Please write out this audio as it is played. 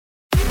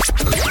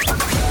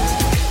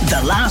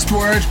The Last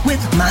Word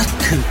with Matt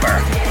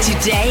Cooper.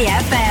 Today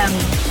FM.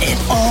 It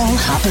all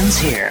happens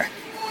here.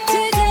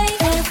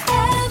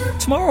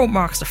 Tomorrow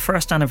marks the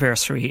first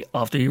anniversary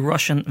of the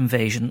Russian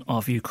invasion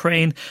of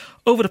Ukraine.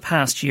 Over the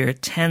past year,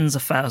 tens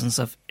of thousands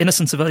of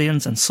innocent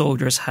civilians and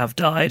soldiers have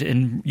died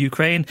in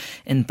Ukraine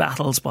in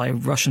battles by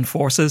Russian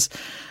forces.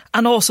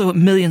 And also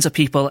millions of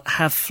people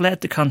have fled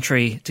the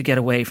country to get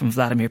away from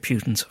Vladimir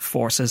Putin's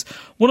forces.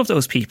 One of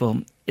those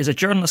people is a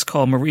journalist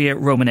called Maria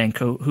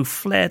Romanenko, who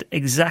fled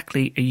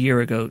exactly a year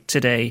ago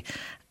today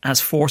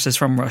as forces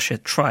from Russia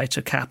tried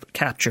to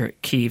capture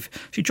Kyiv.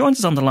 She joins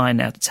us on the line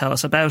now to tell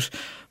us about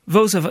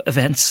those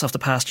events of the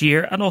past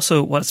year and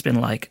also what it's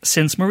been like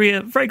since.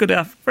 Maria, very good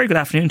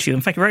afternoon to you,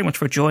 and thank you very much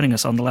for joining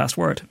us on The Last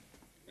Word.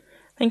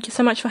 Thank you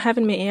so much for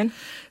having me, Ian.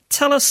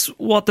 Tell us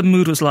what the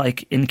mood was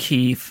like in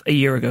Kyiv a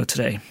year ago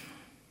today.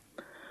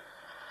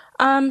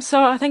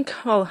 So I think,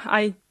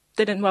 I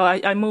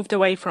moved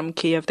away from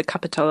Kyiv, the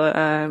capital,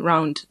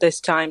 around this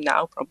time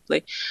now,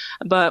 probably.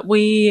 But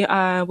we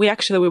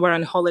were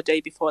on holiday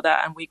before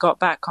that, and we got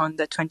back on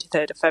the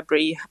 23rd of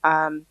February,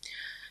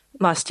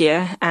 last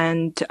year,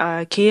 and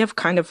Kyiv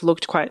kind of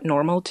looked quite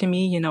normal to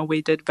me. You know,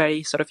 we did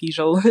very sort of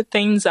usual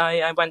things.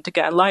 I went to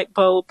get a light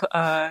bulb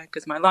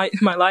because my light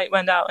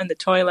went out in the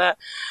toilet,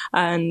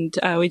 and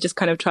we just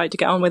kind of tried to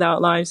get on with our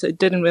lives. It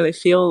didn't really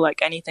feel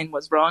like anything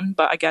was wrong,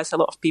 but I guess a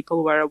lot of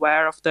people were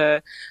aware of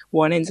the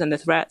warnings and the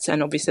threats,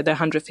 and obviously the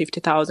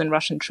 150,000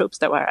 Russian troops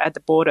that were at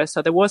the border.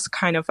 So there was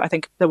I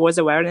think there was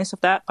awareness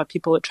of that, but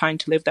people are trying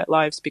to live their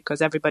lives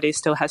because everybody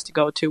still has to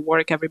go to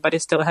work. Everybody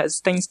still has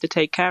things to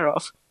take care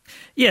of.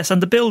 Yes,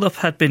 and the build-up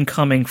had been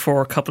coming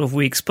for a couple of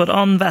weeks, but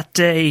on that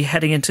day,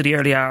 heading into the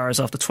early hours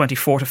of the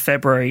 24th of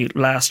February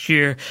last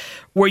year,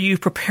 were you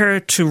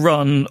prepared to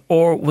run,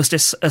 or was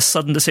this a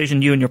sudden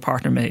decision you and your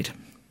partner made?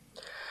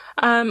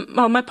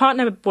 My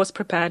partner was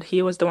prepared.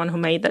 He was the one who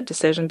made that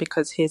decision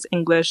because he's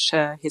English,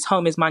 his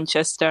home is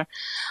Manchester,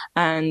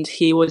 and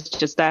he was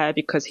just there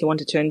because he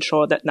wanted to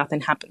ensure that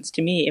nothing happens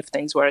to me if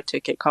things were to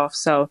kick off.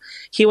 So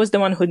he was the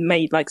one who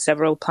made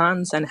several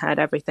plans and had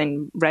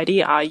everything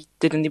ready. I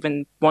didn't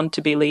even want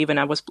to be leaving.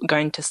 I was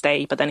going to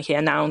stay, but then he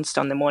announced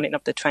on the morning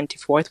of the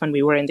 24th when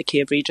we were in the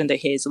Kyiv region that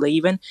he is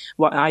leaving.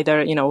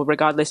 Either,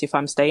 regardless if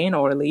I'm staying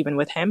or leaving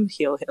with him,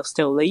 he'll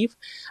still leave.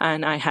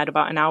 And I had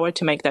about an hour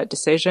to make that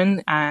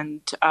decision, and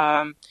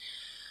I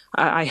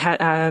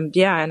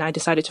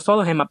decided to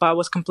follow him, but I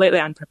was completely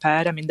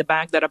unprepared. I mean, the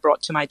bag that I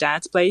brought to my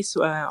dad's place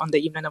on the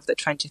evening of the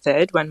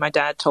 23rd, when my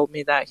dad told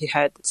me that he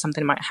had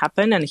something might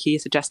happen and he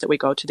suggested we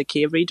go to the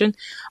Kyiv region,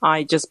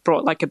 I just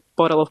brought a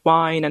bottle of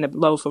wine and a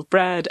loaf of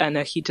bread and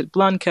a heated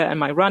blanket and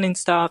my running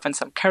stuff and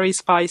some curry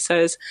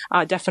spices.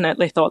 I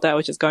definitely thought that I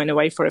was just going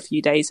away for a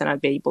few days and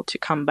I'd be able to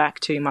come back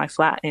to my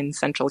flat in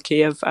central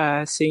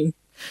Kyiv soon.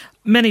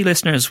 Many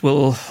listeners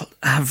will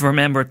have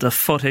remembered the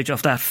footage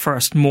of that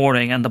first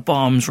morning and the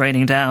bombs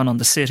raining down on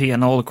the city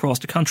and all across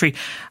the country.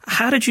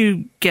 How did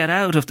you get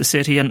out of the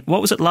city, and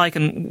what was it like,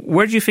 and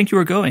where did you think you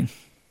were going?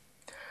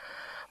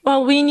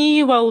 Well,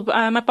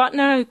 my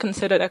partner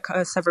considered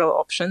several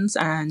options,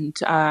 and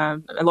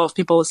a lot of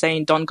people were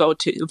saying don't go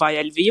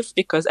via Lviv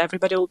because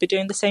everybody will be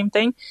doing the same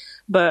thing.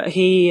 But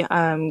he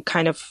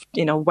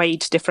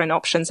weighed different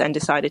options and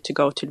decided to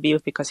go to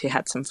Lviv because he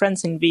had some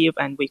friends in Lviv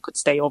and we could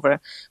stay over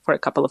for a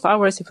couple of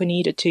hours if we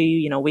needed to.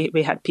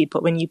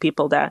 We knew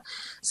people there.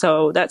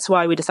 So that's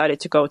why we decided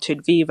to go to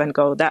Lviv and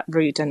go that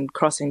route and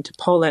cross into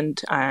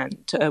Poland.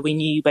 And we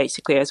knew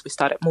basically as we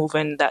started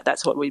moving that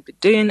that's what we'd be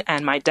doing.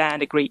 And my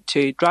dad agreed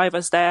to drive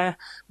us there,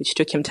 which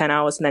took him 10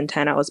 hours and then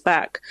 10 hours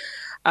back.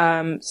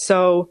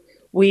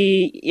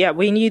 We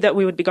knew that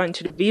we would be going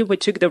to Lviv. We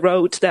took the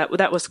road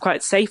that was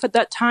quite safe at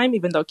that time,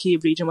 even though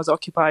Kyiv region was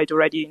occupied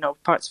already.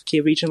 Parts of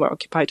Kyiv region were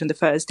occupied on the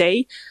first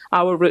day.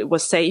 Our route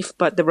was safe,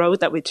 but the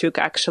road that we took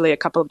actually a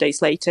couple of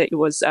days later, it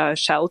was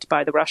shelled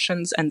by the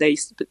Russians, and they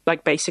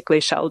basically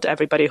shelled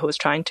everybody who was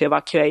trying to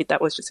evacuate.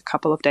 That was just a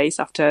couple of days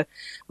after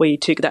we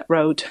took that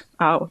road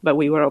out, but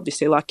we were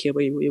obviously lucky.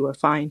 We were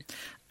fine.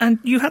 And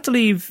you had to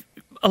leave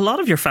a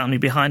lot of your family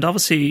behind.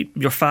 Obviously,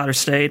 your father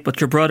stayed,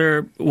 but your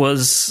brother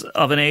was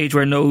of an age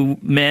where no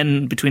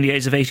men between the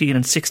ages of 18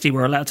 and 60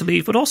 were allowed to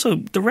leave, but also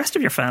the rest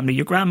of your family,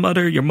 your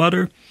grandmother, your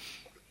mother.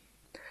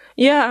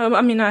 Yeah,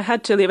 I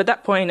had to leave. At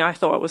that point, I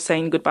thought I was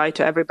saying goodbye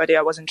to everybody.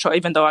 I wasn't sure,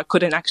 even though I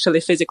couldn't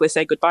actually physically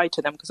say goodbye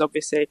to them because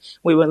obviously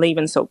we were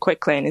leaving so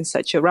quickly and in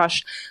such a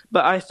rush.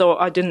 But I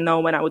thought I didn't know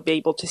when I would be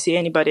able to see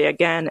anybody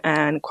again.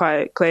 And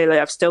quite clearly,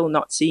 I've still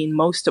not seen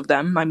most of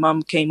them. My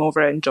mum came over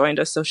and joined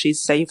us, so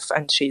she's safe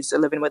and she's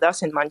living with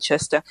us in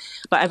Manchester.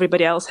 But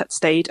everybody else had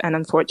stayed. And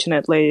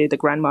unfortunately, the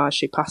grandma,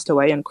 she passed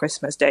away on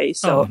Christmas Day,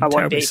 so I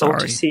won't be able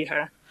to see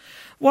her.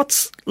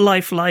 What's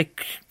life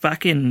like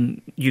back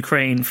in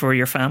Ukraine for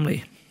your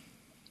family?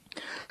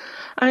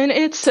 I mean,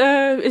 it's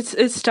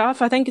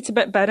tough. I think it's a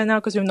bit better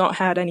now because we've not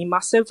had any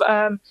massive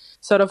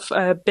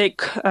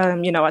big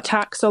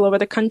attacks all over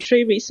the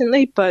country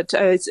recently. But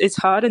it's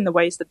hard in the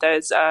ways that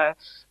there's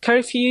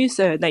curfews.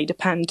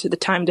 The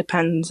time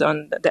depends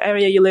on the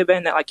area you live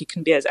in. Like it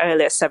can be as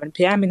early as 7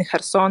 p.m. in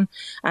Kherson,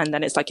 and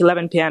then it's like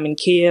 11 p.m. in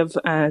Kyiv,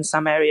 and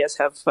some areas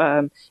have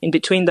in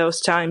between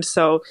those times.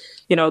 So,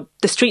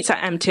 the streets are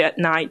empty at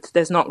night.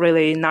 There's not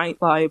really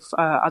nightlife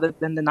other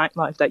than the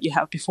nightlife that you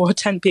have before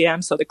 10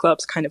 p.m. So the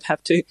clubs kind of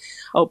have to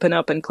open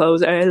up and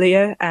close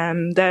earlier.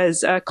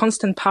 There's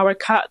constant power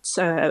cuts,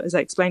 as I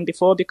explained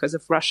before, because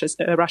of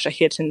Russia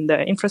hitting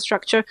the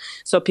infrastructure.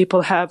 So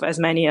people have as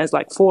many as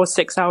like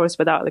 4-6 hours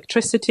without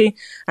electricity,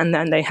 and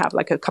then they have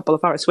like a couple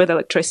of hours with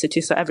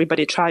electricity. So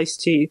everybody tries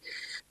to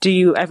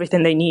do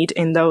everything they need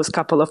in those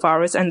couple of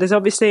hours. And there's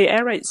obviously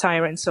air raid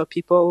sirens, so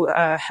people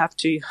have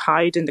to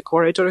hide in the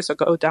corridors or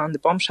go down the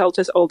bomb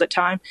shelters all the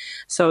time.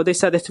 So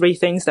these are the three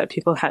things that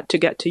people had to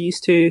get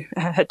used to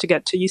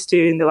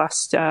in the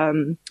last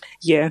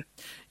year.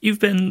 You've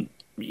been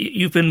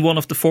one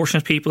of the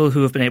fortunate people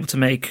who have been able to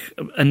make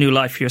a new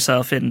life for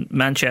yourself in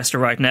Manchester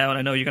right now. And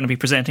I know you're going to be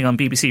presenting on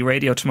BBC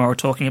Radio tomorrow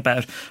talking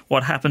about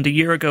what happened a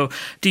year ago.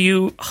 Do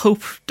you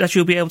hope that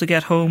you'll be able to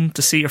get home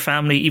to see your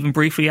family even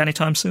briefly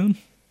anytime soon?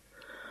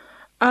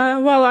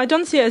 Well, I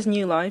don't see it as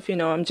new life.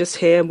 I'm just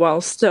here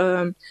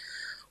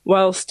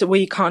whilst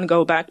we can't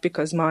go back,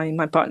 because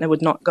my partner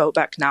would not go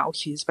back now.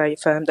 He's very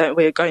firm that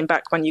we're going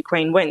back when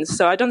Ukraine wins.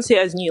 So I don't see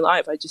it as new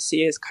life. I just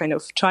see it as kind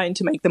of trying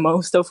to make the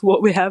most of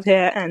what we have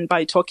here. And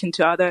by talking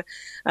to other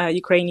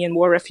Ukrainian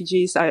war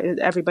refugees,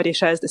 everybody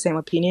shares the same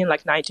opinion.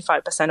 Like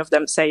 95% of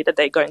them say that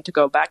they're going to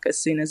go back as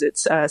soon as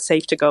it's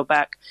safe to go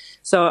back.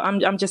 So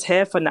I'm just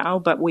here for now,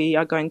 but we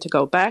are going to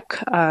go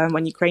back.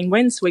 When Ukraine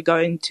wins, we're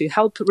going to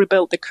help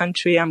rebuild the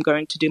country. I'm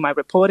going to do my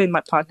reporting.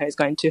 My partner is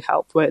going to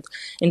help with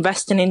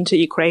investing into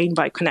Ukraine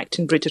by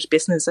connecting British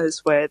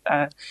businesses with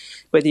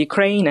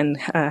Ukraine and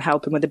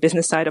helping with the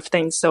business side of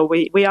things. So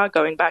we are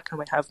going back, and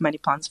we have many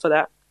plans for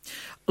that.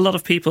 A lot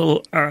of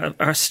people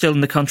are still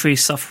in the country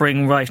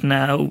suffering right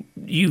now.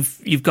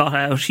 You've got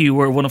out. You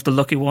were one of the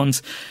lucky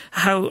ones.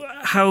 How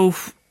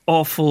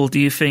awful do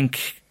you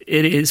think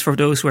it is for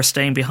those who are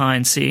staying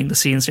behind, seeing the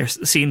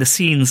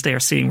scenes they are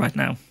seeing right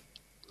now?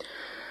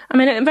 I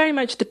mean, it very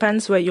much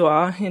depends where you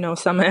are.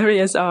 Some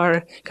areas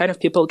are kind of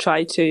people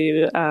try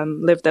to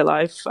live their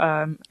life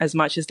as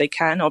much as they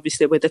can,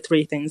 obviously with the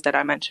three things that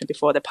I mentioned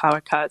before, the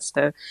power cuts,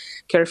 the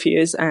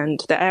curfews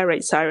and the air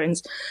raid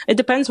sirens. It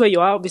depends where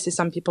you are. Obviously,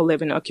 some people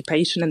live in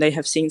occupation and they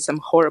have seen some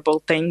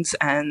horrible things,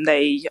 and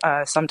they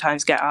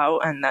sometimes get out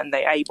and then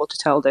they're able to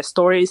tell their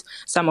stories.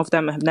 Some of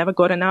them have never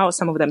gotten out.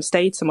 Some of them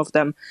stayed. Some of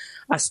them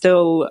are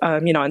still,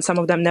 and some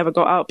of them never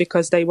got out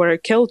because they were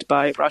killed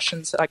by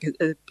Russians,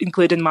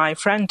 including my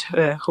friend,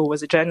 who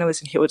was a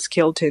journalist, and he was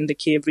killed in the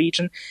Kyiv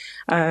region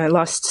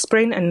last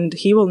spring, and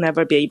he will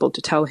never be able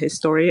to tell his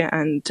story.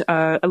 And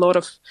a lot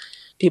of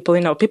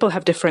people, people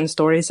have different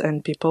stories,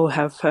 and people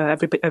have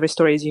every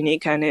story is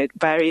unique, and it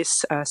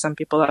varies. Some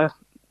people are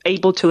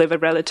able to live a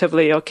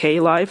relatively okay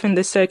life in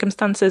these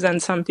circumstances,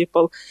 and some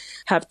people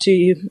have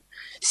to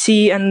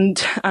see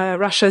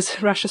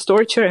Russia's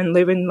torture and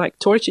live in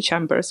torture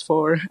chambers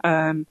for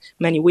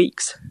many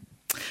weeks.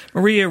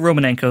 Maria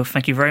Romanenko,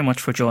 thank you very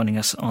much for joining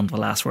us on The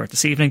Last Word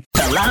this evening.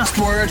 The Last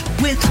Word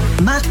with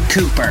Matt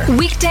Cooper.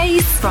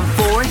 Weekdays from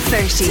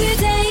 4:30.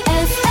 Today